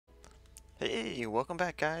Hey, welcome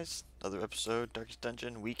back, guys. Another episode, Darkest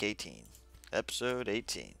Dungeon, Week 18. Episode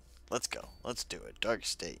 18. Let's go. Let's do it.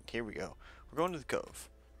 Darkest State. Here we go. We're going to the Cove.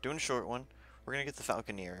 Doing a short one. We're going to get the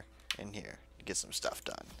Falconeer in here to get some stuff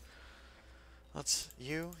done. Let's...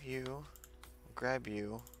 You. Grab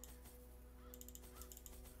you.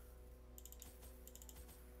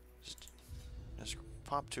 Just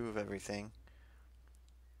pop two of everything.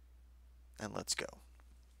 And let's go.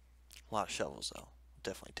 A lot of shovels, though.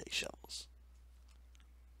 Definitely take shovels.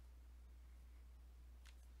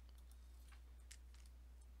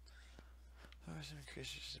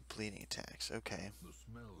 Increases bleeding attacks. Okay. The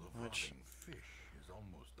smell of rotting fish is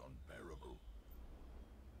almost unbearable.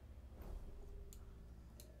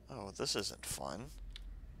 Oh, this isn't fun.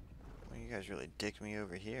 Well, you guys really dicked me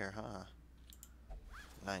over here, huh?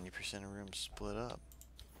 90% of rooms split up.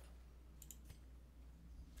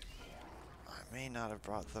 I may not have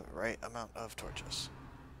brought the right amount of torches.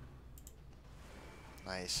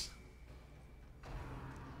 Nice.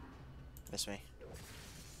 Miss me.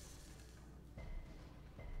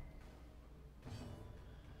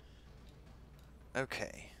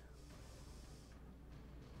 Okay.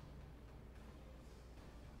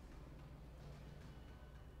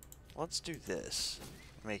 Let's do this.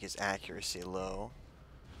 Make his accuracy low.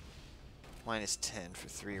 Minus 10 for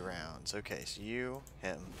 3 rounds. Okay, so you,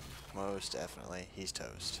 him, most definitely. He's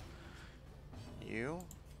toast. You,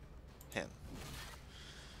 him.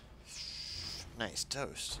 Nice,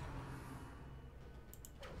 toast.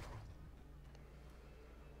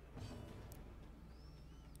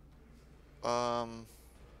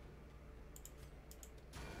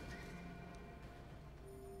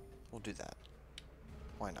 We'll do that.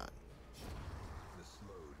 Why not? The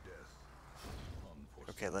slow death.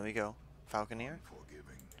 Okay, let me go. Falconeer.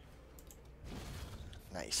 Unforgiving.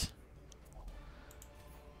 Nice.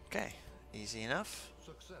 Okay, easy enough.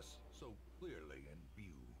 Success so clearly in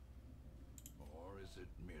view. Or is it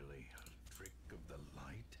merely a trick of the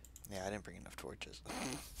light? Yeah, I didn't bring enough torches.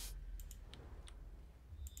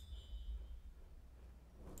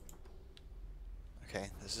 Okay,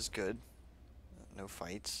 this is good. No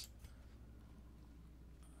fights.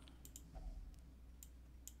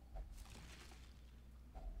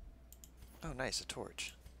 Oh, nice, a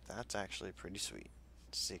torch. That's actually pretty sweet.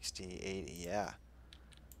 60, 80, yeah.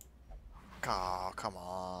 Oh, come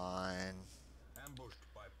on. Ambushed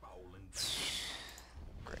by foul and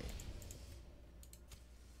Great.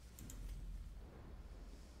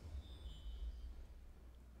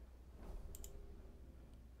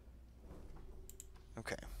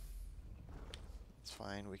 Okay. It's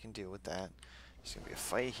fine, we can deal with that. There's gonna be a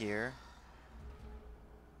fight here.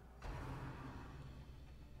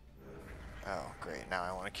 Oh, great. Now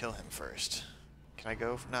I want to kill him first. Can I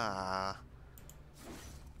go? Nah.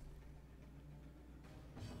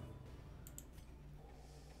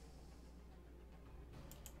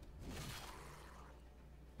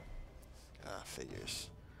 Ah, figures.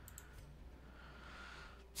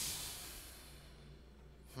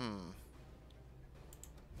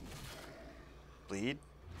 Bleed?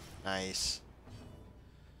 Nice.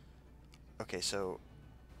 Okay, so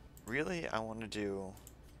really I want to do...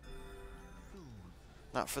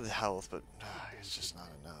 Not for the health, but it's just not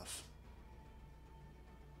enough.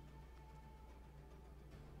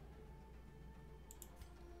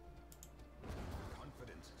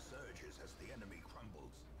 confidence surges as the enemy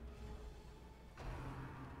crumbles.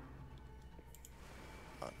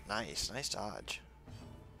 Oh, nice. Nice dodge.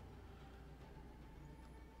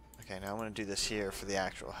 Okay, now I'm going to do this here for the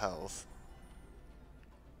actual health.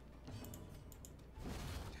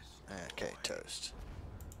 Okay, toast.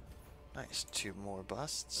 Nice. 2 more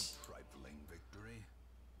busts. A trifling victory.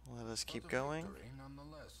 Let us keep But a going. victory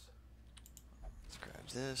nonetheless. Let's grab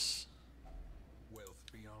this. Wealth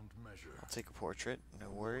beyond measure. I'll take a portrait. No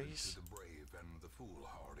Awarded worries. to the brave and the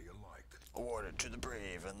foolhardy alike. Awarded to the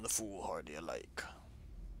brave and the foolhardy alike.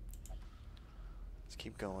 Let's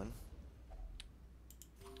keep going.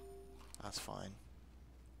 That's fine.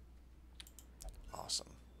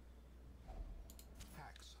 Awesome.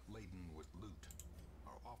 Packs laden with loot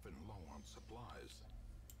are often low on supplies.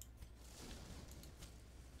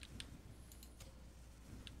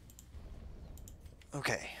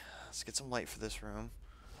 Okay, let's get some light for this room.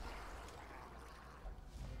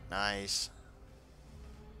 Nice.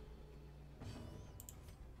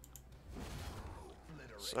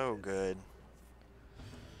 So good.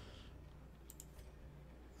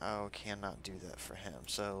 Oh, cannot do that for him.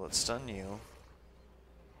 So let's stun you.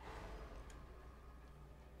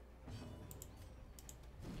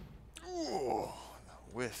 Ooh,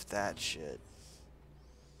 whiff that shit.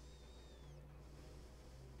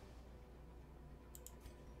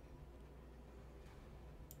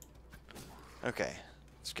 Okay.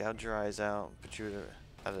 Let's gouge your eyes out. Put you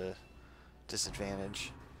at a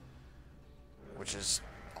disadvantage. Which is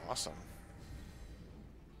awesome.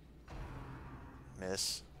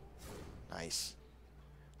 Miss. Nice.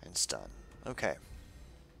 And stun. Okay.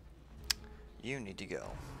 You need to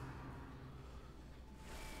go.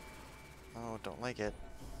 Oh, don't like it.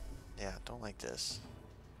 Yeah, don't like this.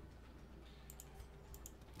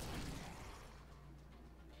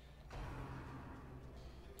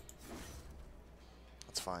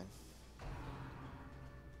 That's fine.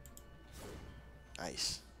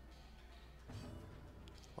 Nice.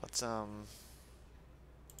 Let's,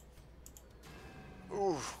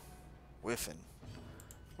 ooh, whiffing.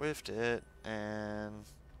 Whiffed it, and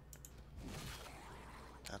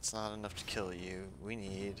that's not enough to kill you. We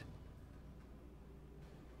need...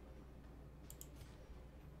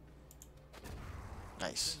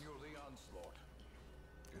 Nice.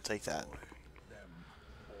 We'll take that.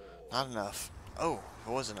 Not enough. Oh, it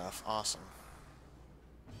was enough. Awesome.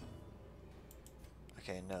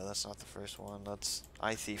 Okay, no, that's not the first one. Let's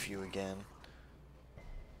Eye Thief you again.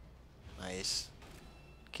 Nice.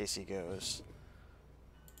 Casey goes.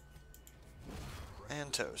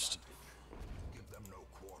 And toast.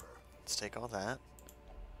 Let's take all that.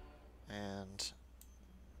 And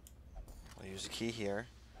we'll use a key here.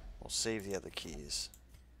 We'll save the other keys.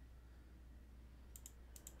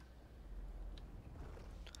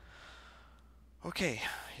 Okay,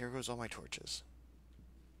 here goes all my torches.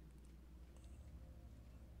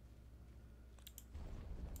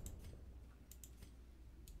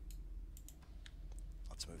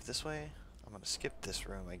 Let's move this way. I'm gonna skip this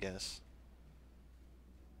room, I guess.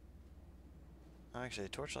 Actually,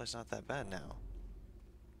 torchlight's not that bad now.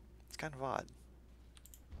 It's kind of odd.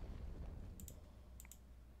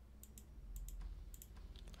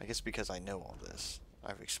 I guess because I know all this.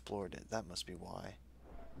 I've explored it. That must be why.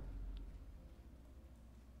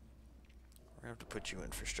 We're gonna have to put you in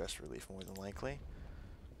for stress relief more than likely.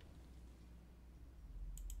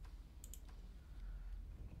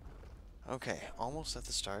 Okay, almost at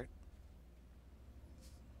the start.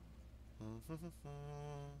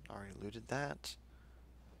 Already looted that.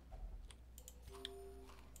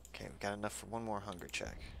 Okay, we've got enough for one more hunger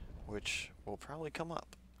check, which will probably come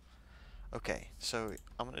up. Okay, so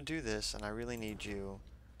I'm gonna do this, and I really need you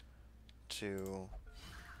to...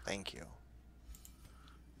 Thank you.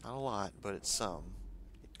 Not a lot, but it's some.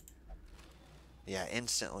 Yeah,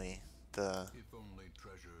 instantly the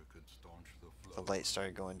light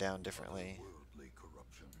started going down differently.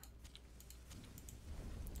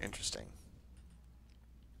 Interesting.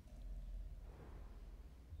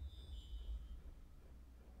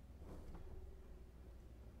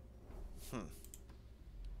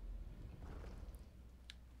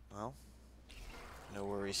 Well, no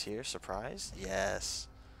worries here. Surprise? Yes.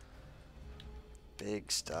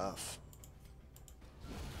 Big stuff.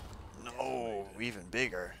 No, even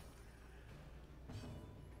bigger.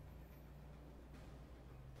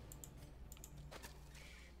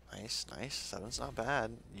 Nice, nice. 7's not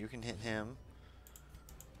bad. You can hit him.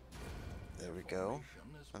 There we go.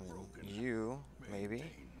 And then you, maybe.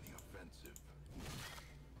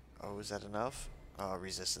 Oh, is that enough? Oh,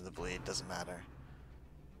 resisted the bleed. Doesn't matter.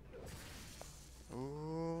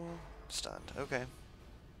 Ooh, stunned. Okay.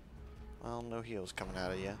 Well, no heals coming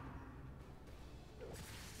out of you.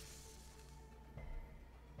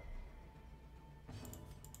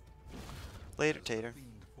 Later, Tater.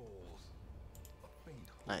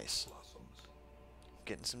 Nice.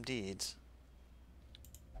 Getting some deeds.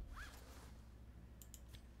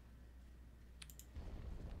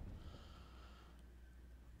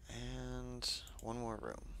 And one more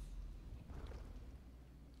room.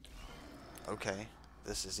 Okay,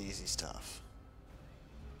 this is easy stuff.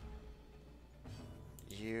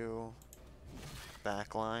 You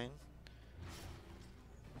backline.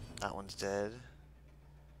 That one's dead.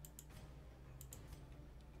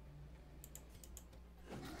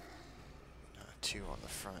 Two on the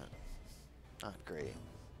front. Not great.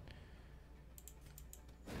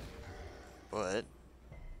 But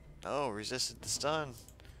oh, resisted the stun.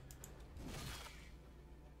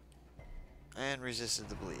 And resisted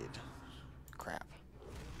the bleed. Crap.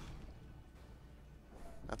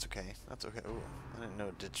 That's okay. That's okay. Ooh, I didn't know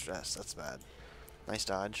it did stress. That's bad. Nice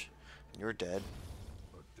dodge. You're dead.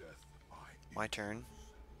 My turn.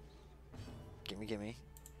 Gimme, gimme.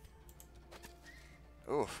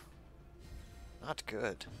 Oof. Not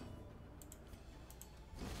good.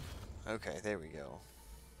 Okay, there we go.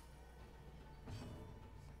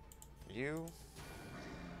 You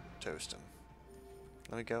toast him.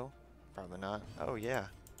 Let me go. Probably not. Oh yeah.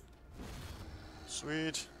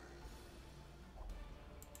 Sweet.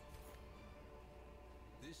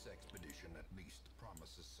 at least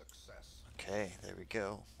promises success. Okay, there we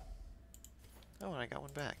go. Oh, and I got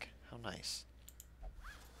one back. How nice.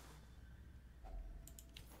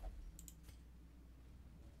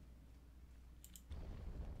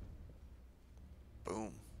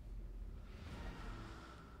 Boom.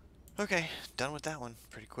 Okay, done with that one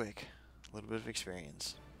pretty quick. A little bit of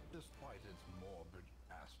experience. Despite its morbid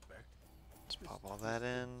aspect, Let's this pop all that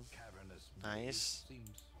in. cavernous Nice. maze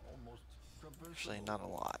seems almost Actually, traversable. not a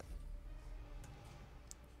lot.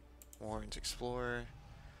 Warren's Explorer.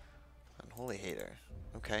 Unholy Hater.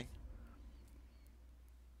 Okay.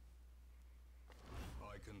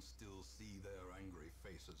 I can still see their angry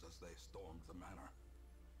faces as they stormed the manor.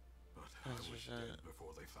 But I That's was just, dead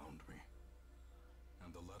before they found me.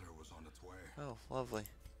 And the letter was on its way. Oh, lovely.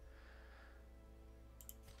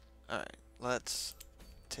 Alright, let's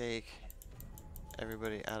take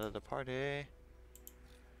everybody out of the party.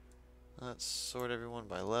 Let's sort everyone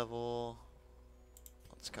by level.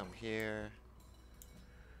 Let's come here.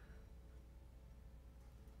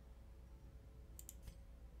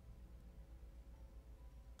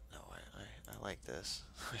 No, I like this.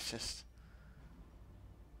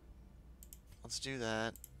 Let's do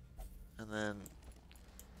that. And then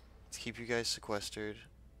let's keep you guys sequestered.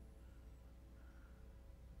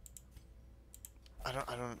 I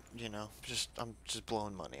don't, you know, I'm just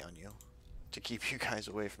blowing money on you to keep you guys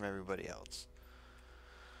away from everybody else.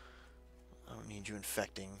 I don't need you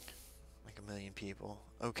infecting like a million people.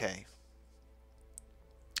 Okay.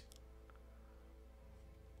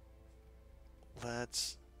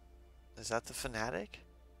 Is that the Fanatic?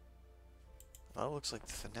 Well, it looks like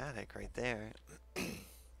the Fanatic right there. There's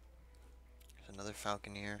another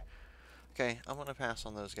Falconeer. Okay, I'm gonna pass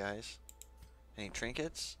on those guys. Any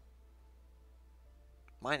trinkets?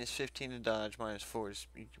 Minus 15 to dodge, minus 4 to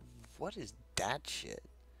speed. What is that shit?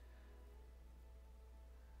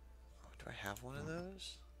 Oh, do I have one of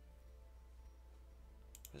those?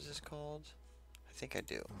 What is this called? I think I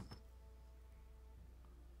do.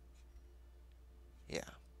 Yeah.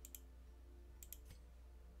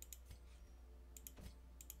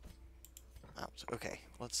 Out. Okay,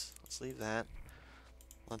 let's leave that.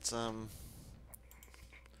 Let's How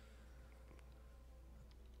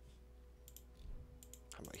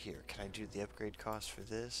about here? Can I do the upgrade cost for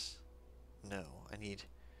this? No, I need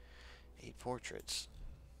 8 portraits.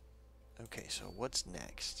 Okay, so what's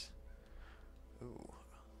next? Ooh.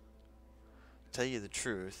 Tell you the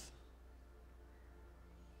truth,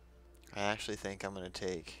 I actually think I'm gonna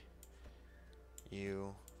take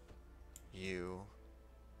you. We'll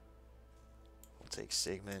take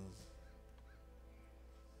Sigmund.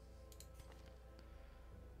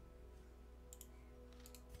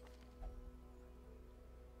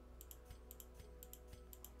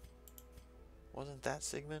 Wasn't that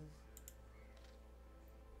Sigmund?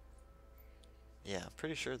 Yeah, I'm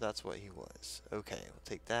pretty sure that's what he was. Okay, we'll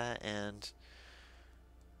take that and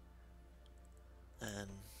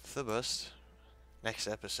Thubust. Next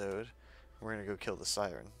episode, we're gonna go kill the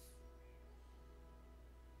Siren.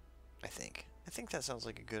 I think. I think that sounds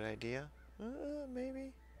like a good idea.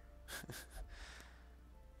 Maybe.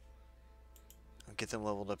 I'll get them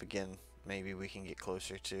leveled up again. Maybe we can get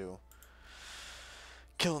closer to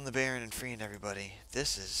killing the Baron and freeing everybody.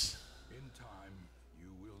 This is... In time, you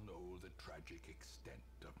will know the tragic extent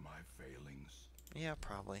of my failings. Yeah,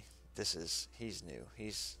 probably. This is... He's new.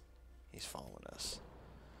 He's following us.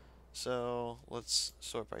 So, let's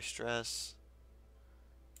sort by stress.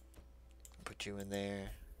 Put you in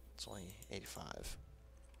there. It's only 85.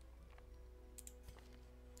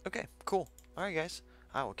 Okay, cool. Alright guys,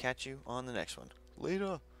 I will catch you on the next one.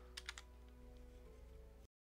 Later!